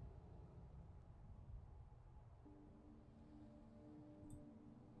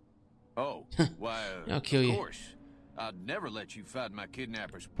 Oh, why, I'll kill you. Of course. I'd never let you find my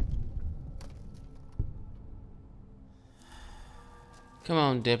kidnappers. Come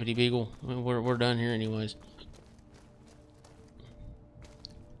on, Deputy Beagle. We're done here anyways.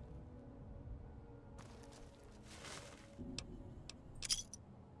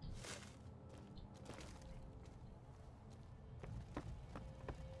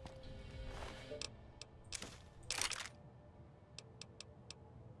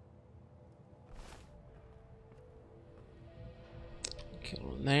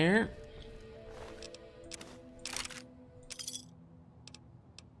 Kill him there.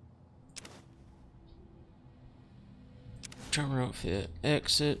 Charmer outfit.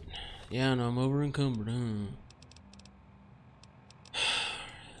 Exit. Yeah, no, I'm over encumbered, huh?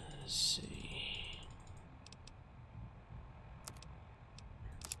 Let's see.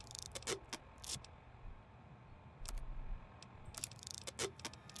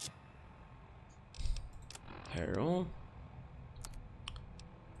 Apparel.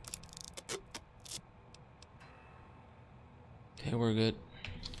 Okay, we're good.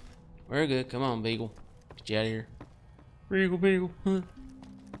 We're good. Come on, Beagle. Get you out of here. Beagle, Beagle. Huh?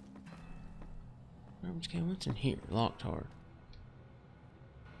 What's in here? Locked hard.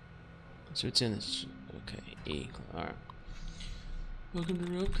 So it's in this. Okay, E. Alright. Welcome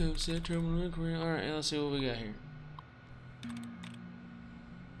to Robco. Set terminal inquiry. Alright, let's see what we got here.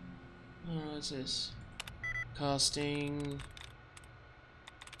 What's this? Costing.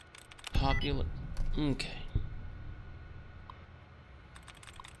 Popular. Okay.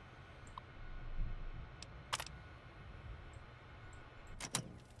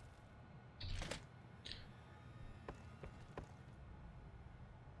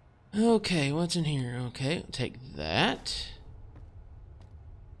 Okay, what's in here? Okay, take that.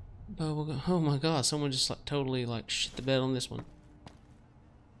 Bubblegum. Oh my god, someone just like totally like shit the bed on this one.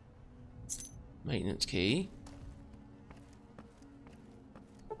 Maintenance key.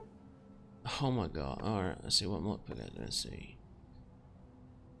 Oh my god. Alright, let's see what look we got. Let's see.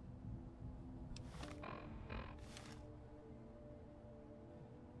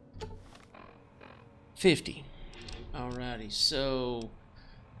 $50. Alrighty, so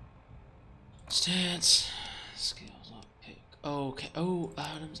stats, skills, lockpick. Okay. Oh,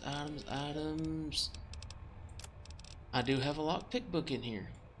 items. I do have a lockpick book in here.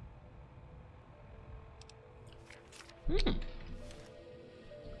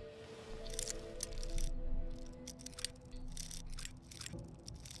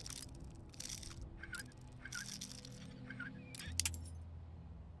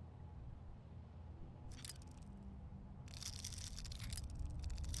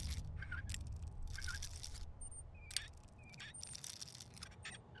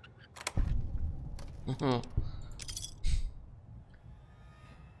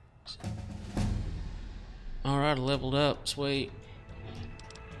 Alright, I leveled up. Sweet.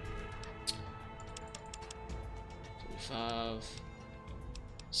 5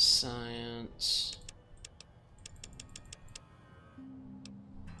 science.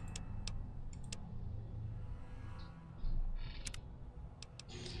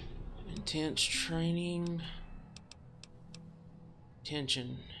 Intense training.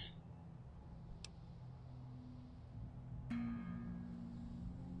 Tension.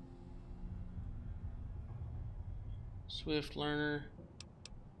 Swift learner.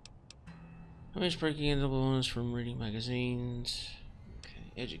 How much breaking into bonus from reading magazines?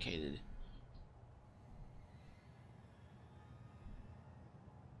 Okay, educated.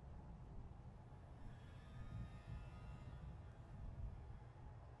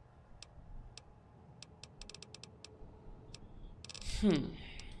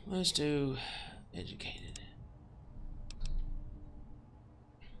 Let's do educated.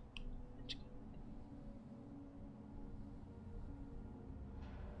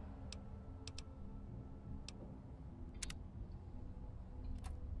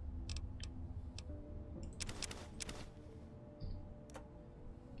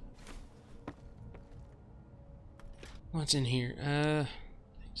 What's in here?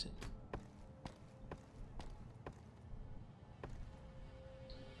 Exit.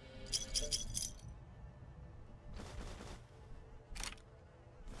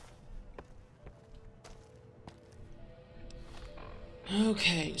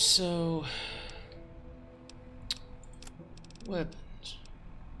 Okay, so weapons.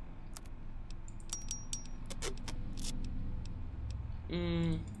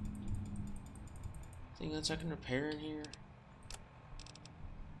 Anything else I can repair in here?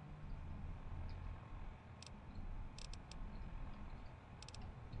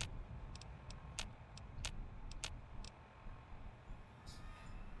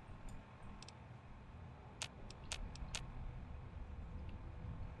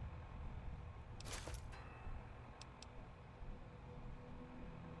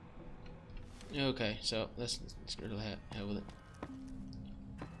 Okay, so let's get rid of that. Hell with it.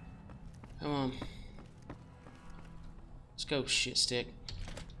 Come on. Let's go, shit stick.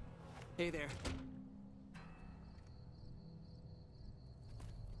 Hey there.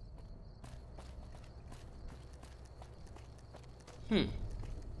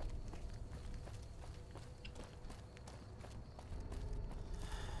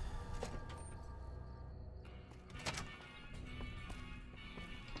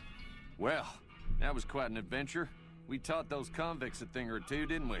 Well, that was quite an adventure. We taught those convicts a thing or two,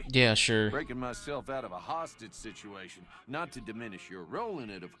 didn't we? Yeah, sure. Breaking myself out of a hostage situation. Not to diminish your role in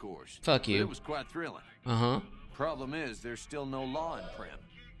it, of course. Fuck you. But it was quite thrilling. Uh-huh. Problem is, there's still no law in Primm.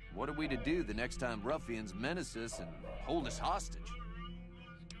 What are we to do the next time ruffians menace us and hold us hostage?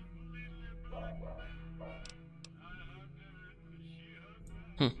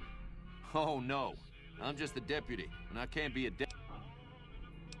 Oh, no. I'm just a deputy, and I can't be a deputy.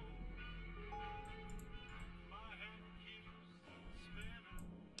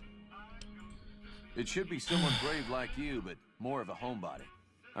 It should be someone brave like you, but more of a homebody.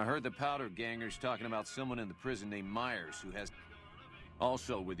 I heard the powder gangers talking about someone in the prison named Myers who has...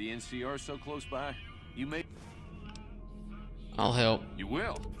 Also, with the NCR so close by, you may... I'll help. You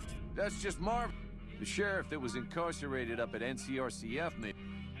will? That's just marvelous. The sheriff that was incarcerated up at NCRCF may...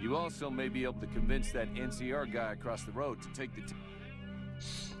 You also may be able to convince that NCR guy across the road to take the...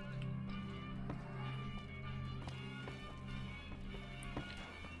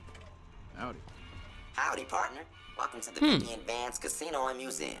 Howdy. Howdy, partner. Welcome to the Vicky and Vance Casino and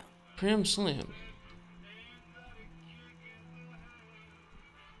Museum. Primm Slim.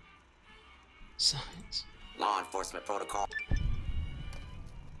 Science. Law enforcement protocol.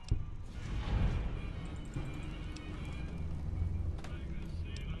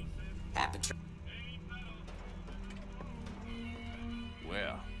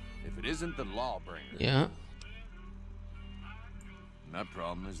 Well, if it isn't the lawbringer. Yeah. My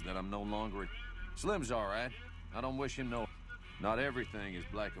problem is that I'm no longer... Slim's all right. I don't wish him no... Not everything is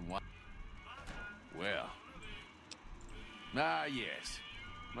black and white. Well. Ah, yes.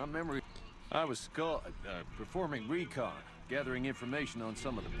 My memory... I was performing recon, gathering information on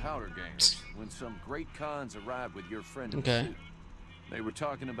some of the powder gangs, when some great cons arrived with your friend in the suit. They were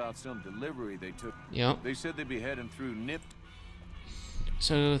talking about some delivery they took. Yep. They said they'd be heading through Nipt.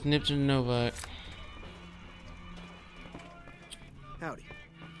 So with Nipt and Novak. Howdy.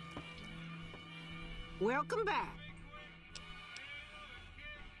 Welcome back.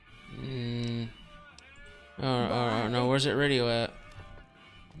 Oh, no, where's that radio at?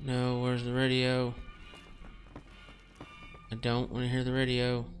 No, where's the radio? I don't want to hear the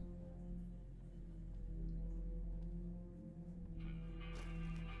radio.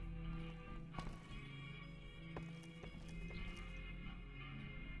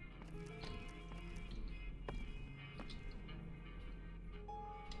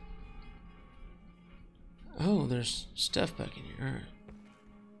 Oh, there's stuff back in here. Alright.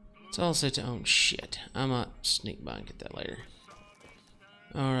 It's all set to own. Shit. I might sneak by and get that later.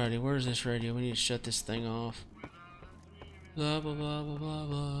 Alrighty, where's this radio? We need to shut this thing off. Blah, blah, blah, blah, blah,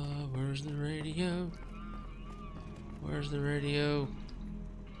 blah. Where's the radio? Where's the radio?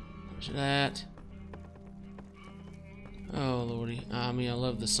 Where's it at? Oh, lordy. I mean, I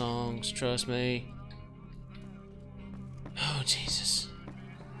love the songs. Trust me. Oh, Jesus.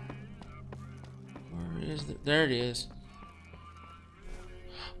 Where is the... There it is.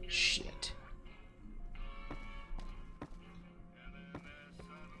 Oh, shit.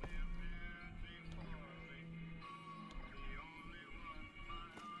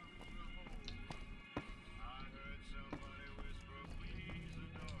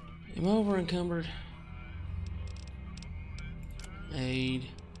 I'm over encumbered. Aid.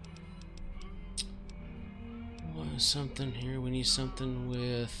 What is something here? We need something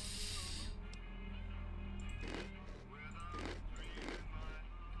with.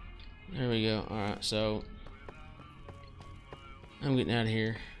 There we go. Alright, so I'm getting out of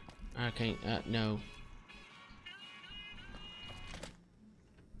here. I can't. No.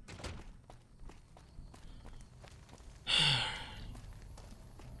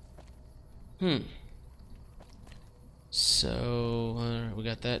 So, we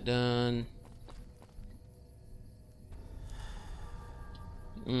got that done.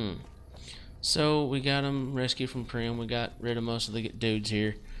 So, we got him rescued from Primm. We got rid of most of the dudes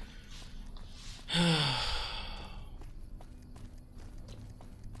here.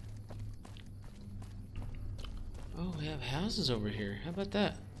 Oh, we have houses over here. How about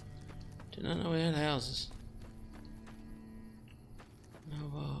that? Did not know we had houses. No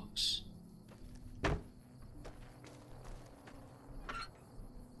box.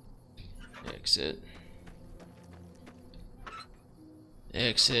 Exit.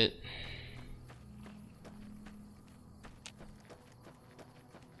 Exit.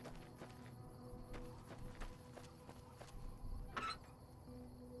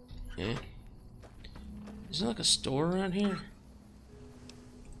 Okay. Is there like a store around here?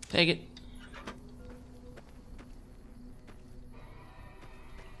 Take it.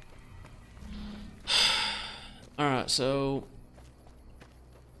 Alright, so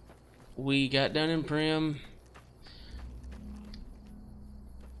we got done in Primm.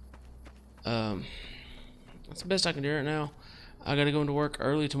 That's the best I can do right now. I gotta go into work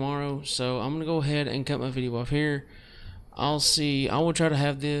early tomorrow, so I'm gonna go ahead and cut my video off here. I will try to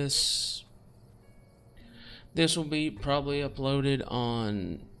have this will be probably uploaded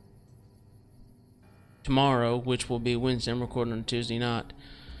on tomorrow, which will be Wednesday. I'm recording on Tuesday night.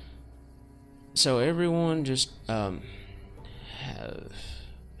 So everyone just have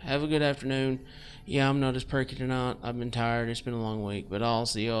a good afternoon. Yeah, I'm not as perky tonight. I've been tired. It's been a long week, but I'll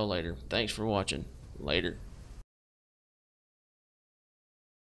see y'all later. Thanks for watching. Later.